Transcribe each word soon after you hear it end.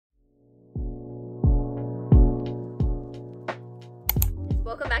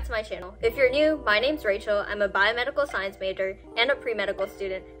Welcome back to my channel. If you're new, my name's Rachel. I'm a biomedical science major and a pre-medical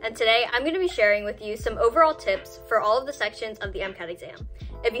student, and today I'm going to be sharing with you some overall tips for all of the sections of the MCAT exam.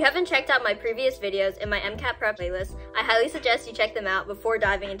 If you haven't checked out my previous videos in my MCAT prep playlist, I highly suggest you check them out before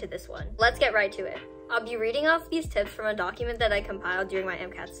diving into this one. Let's get right to it. I'll be reading off these tips from a document that I compiled during my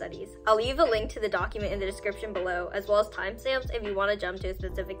MCAT studies. I'll leave a link to the document in the description below, as well as timestamps if you want to jump to a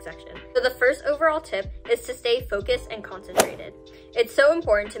specific section. So the first overall tip is to stay focused and concentrated. It's so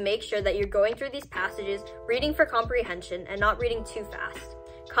important to make sure that you're going through these passages reading for comprehension and not reading too fast.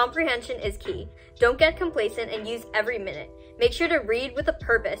 Comprehension is key. Don't get complacent and use every minute. Make sure to read with a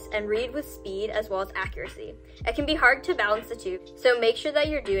purpose and read with speed as well as accuracy. It can be hard to balance the two, so make sure that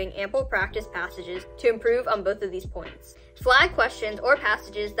you're doing ample practice passages to improve on both of these points. Flag questions or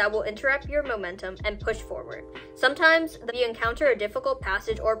passages that will interrupt your momentum and push forward. Sometimes if you encounter a difficult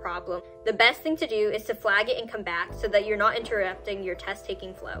passage or problem, the best thing to do is to flag it and come back so that you're not interrupting your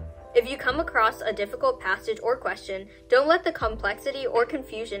test-taking flow. If you come across a difficult passage or question, don't let the complexity or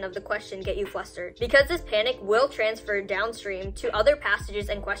confusion of the question get you flustered, because this panic will transfer downstream to other passages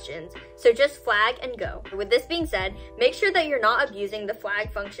and questions, so just flag and go. With this being said, make sure that you're not abusing the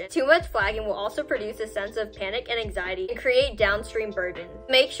flag function. Too much flagging will also produce a sense of panic and anxiety and create downstream burden.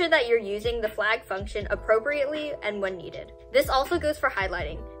 Make sure that you're using the flag function appropriately and when needed. This also goes for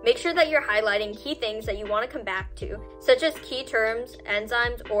highlighting. Make sure that you're highlighting key things that you want to come back to, such as key terms,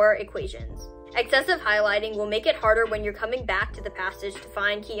 enzymes, or equations. Excessive highlighting will make it harder when you're coming back to the passage to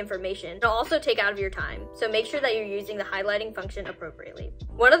find key information. It'll also take out of your time, so make sure that you're using the highlighting function appropriately.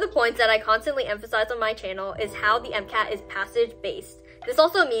 One of the points that I constantly emphasize on my channel is how the MCAT is passage-based. This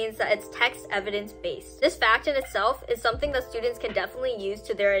also means that it's text evidence-based. This fact in itself is something that students can definitely use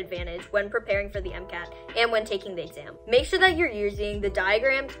to their advantage when preparing for the MCAT and when taking the exam. Make sure that you're using the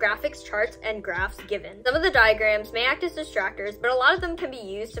diagrams, graphics, charts, and graphs given. Some of the diagrams may act as distractors, but a lot of them can be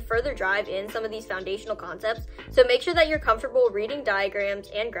used to further drive in some of these foundational concepts, so make sure that you're comfortable reading diagrams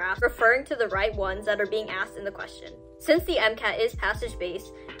and graphs, referring to the right ones that are being asked in the question. Since the MCAT is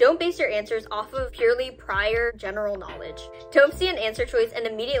passage-based, don't base your answers off of purely prior general knowledge. Don't see an answer choice and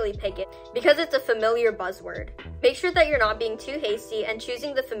immediately pick it because it's a familiar buzzword. Make sure that you're not being too hasty and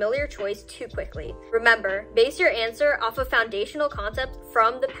choosing the familiar choice too quickly. Remember, base your answer off of foundational concepts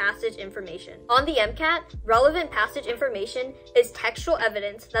from the passage information. On the MCAT, relevant passage information is textual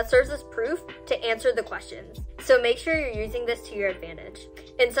evidence that serves as proof to answer the questions. So make sure you're using this to your advantage.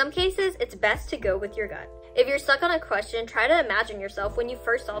 In some cases, it's best to go with your gut. If you're stuck on a question, try to imagine yourself when you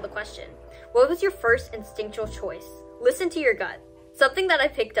first saw the question. What was your first instinctual choice? Listen to your gut. Something that I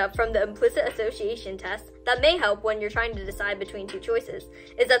picked up from the implicit association test that may help when you're trying to decide between two choices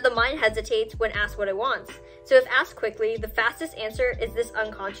is that the mind hesitates when asked what it wants. So if asked quickly, the fastest answer is this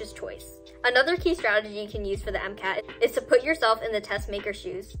unconscious choice. Another key strategy you can use for the MCAT is to put yourself in the test maker's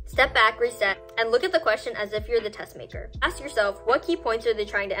shoes. Step back, reset, and look at the question as if you're the test maker. Ask yourself, what key points are they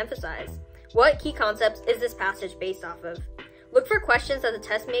trying to emphasize? What key concepts is this passage based off of? Look for questions that the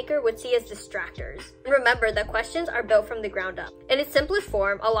test maker would see as distractors. And remember that questions are built from the ground up. In its simplest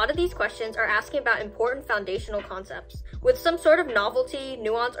form, a lot of these questions are asking about important foundational concepts, with some sort of novelty,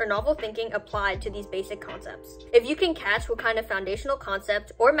 nuance, or novel thinking applied to these basic concepts. If you can catch what kind of foundational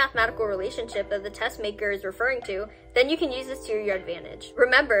concept or mathematical relationship that the test maker is referring to, then you can use this to your advantage.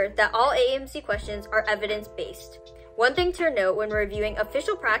 Remember that all AAMC questions are evidence-based. One thing to note when reviewing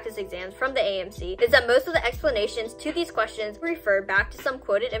official practice exams from the AAMC is that most of the explanations to these questions refer back to some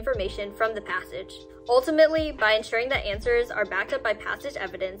quoted information from the passage. Ultimately, by ensuring that answers are backed up by passage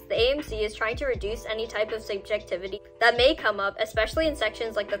evidence, the AAMC is trying to reduce any type of subjectivity that may come up, especially in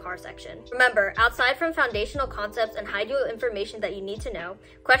sections like the CAR section. Remember, outside from foundational concepts and high-level information that you need to know,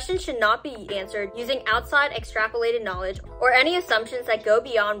 questions should not be answered using outside extrapolated knowledge or any assumptions that go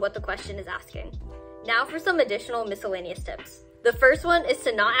beyond what the question is asking. Now for some additional miscellaneous tips. The first one is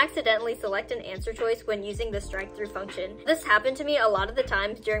to not accidentally select an answer choice when using the strike-through function. This happened to me a lot of the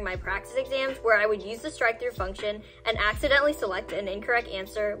times during my practice exams where I would use the strike-through function and accidentally select an incorrect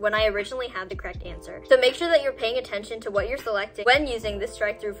answer when I originally had the correct answer. So make sure that you're paying attention to what you're selecting when using this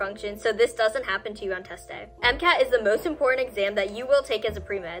strike-through function so this doesn't happen to you on test day. MCAT is the most important exam that you will take as a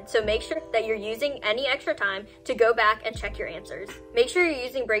pre-med, so make sure that you're using any extra time to go back and check your answers. Make sure you're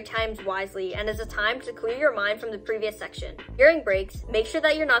using break times wisely and as a time to clear your mind from the previous section. During breaks, make sure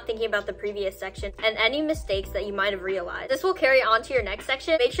that you're not thinking about the previous section and any mistakes that you might have realized. This will carry on to your next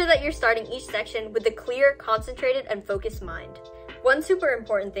section. Make sure that you're starting each section with a clear, concentrated, and focused mind. One super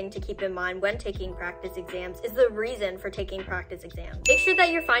important thing to keep in mind when taking practice exams is the reason for taking practice exams. Make sure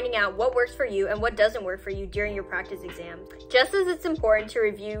that you're finding out what works for you and what doesn't work for you during your practice exams. Just as it's important to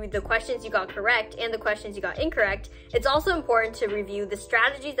review the questions you got correct and the questions you got incorrect, it's also important to review the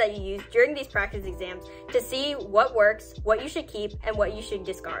strategies that you use during these practice exams to see what works, what you should keep, and what you should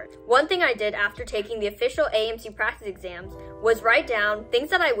discard. One thing I did after taking the official AMC practice exams was write down things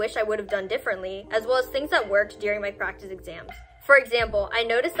that I wish I would have done differently, as well as things that worked during my practice exams. For example, I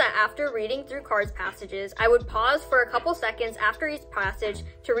noticed that after reading through cards passages, I would pause for a couple seconds after each passage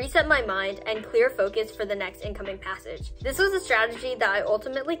to reset my mind and clear focus for the next incoming passage. This was a strategy that I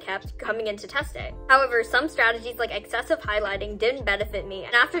ultimately kept coming into test day. However, some strategies like excessive highlighting didn't benefit me,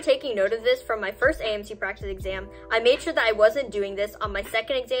 and after taking note of this from my first AMC practice exam, I made sure that I wasn't doing this on my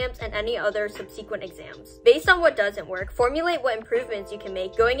second exams and any other subsequent exams. Based on what doesn't work, formulate what improvements you can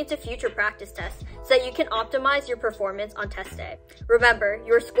make going into future practice tests so that you can optimize your performance on test day. Remember,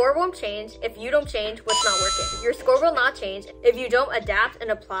 your score won't change if you don't change what's not working. Your score will not change if you don't adapt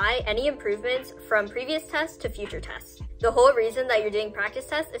and apply any improvements from previous tests to future tests. The whole reason that you're doing practice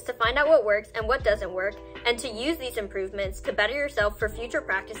tests is to find out what works and what doesn't work, and to use these improvements to better yourself for future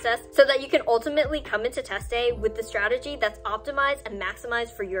practice tests so that you can ultimately come into test day with the strategy that's optimized and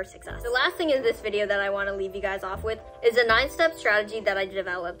maximized for your success. The last thing in this video that I want to leave you guys off with is a 9-step strategy that I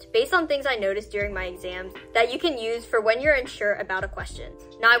developed based on things I noticed during my exams that you can use for when you're unsure about a question.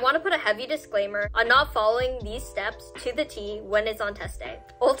 Now, I want to put a heavy disclaimer on not following these steps to the T when it's on test day.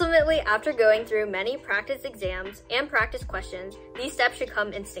 Ultimately, after going through many practice exams and practice questions, these steps should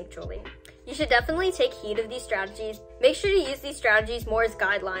come instinctually. You should definitely take heed of these strategies. Make sure to use these strategies more as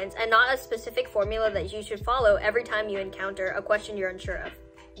guidelines and not a specific formula that you should follow every time you encounter a question you're unsure of.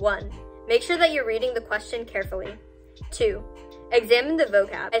 1. Make sure that you're reading the question carefully. 2. Examine the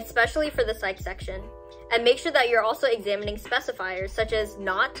vocab, especially for the psych section. And make sure that you're also examining specifiers such as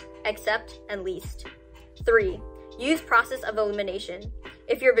not, except, and least. 3. Use process of elimination.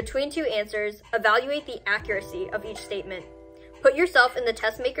 If you're between two answers, evaluate the accuracy of each statement. Put yourself in the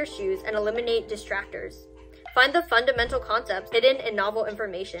test maker's shoes and eliminate distractors. Find the fundamental concepts hidden in novel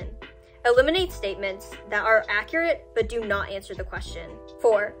information. Eliminate statements that are accurate but do not answer the question.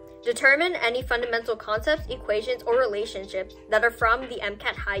 4. Determine any fundamental concepts, equations, or relationships that are from the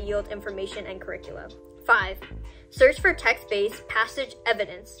MCAT high-yield information and curricula. 5. Search for text-based passage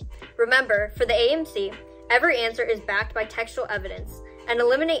evidence. Remember, for the AMC, every answer is backed by textual evidence, and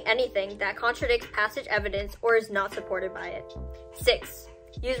eliminate anything that contradicts passage evidence or is not supported by it. 6.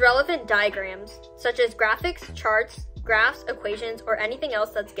 Use relevant diagrams, such as graphics, charts, graphs, equations, or anything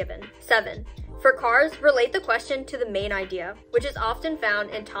else that's given. 7. For cars, relate the question to the main idea, which is often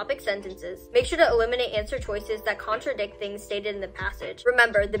found in topic sentences. Make sure to eliminate answer choices that contradict things stated in the passage.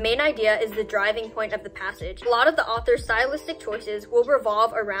 Remember, the main idea is the driving point of the passage. A lot of the author's stylistic choices will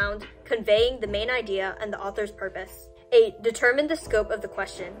revolve around conveying the main idea and the author's purpose. 8. Determine the scope of the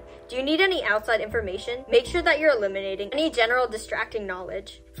question. Do you need any outside information? Make sure that you're eliminating any general distracting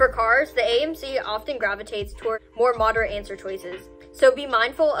knowledge. For cars, the AMC often gravitates toward more moderate answer choices, so be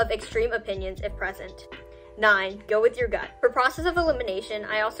mindful of extreme opinions if present. 9. Go with your gut. For process of elimination,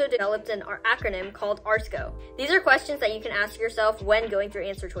 I also developed an acronym called ARSCO. These are questions that you can ask yourself when going through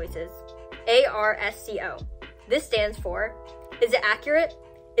answer choices. ARSCO. This stands for, is it accurate?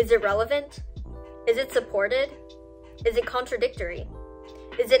 Is it relevant? Is it supported? Is it contradictory?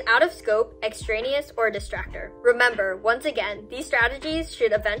 Is it out of scope, extraneous, or a distractor? Remember, once again, these strategies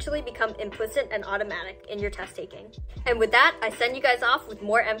should eventually become implicit and automatic in your test taking. And with that, I send you guys off with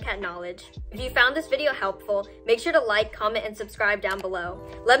more MCAT knowledge. If you found this video helpful, make sure to like, comment, and subscribe down below.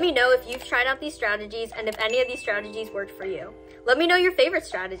 Let me know if you've tried out these strategies and if any of these strategies worked for you. Let me know your favorite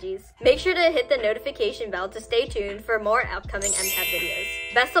strategies. Make sure to hit the notification bell to stay tuned for more upcoming MCAT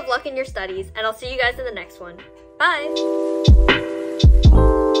videos. Best of luck in your studies, and I'll see you guys in the next one. Bye!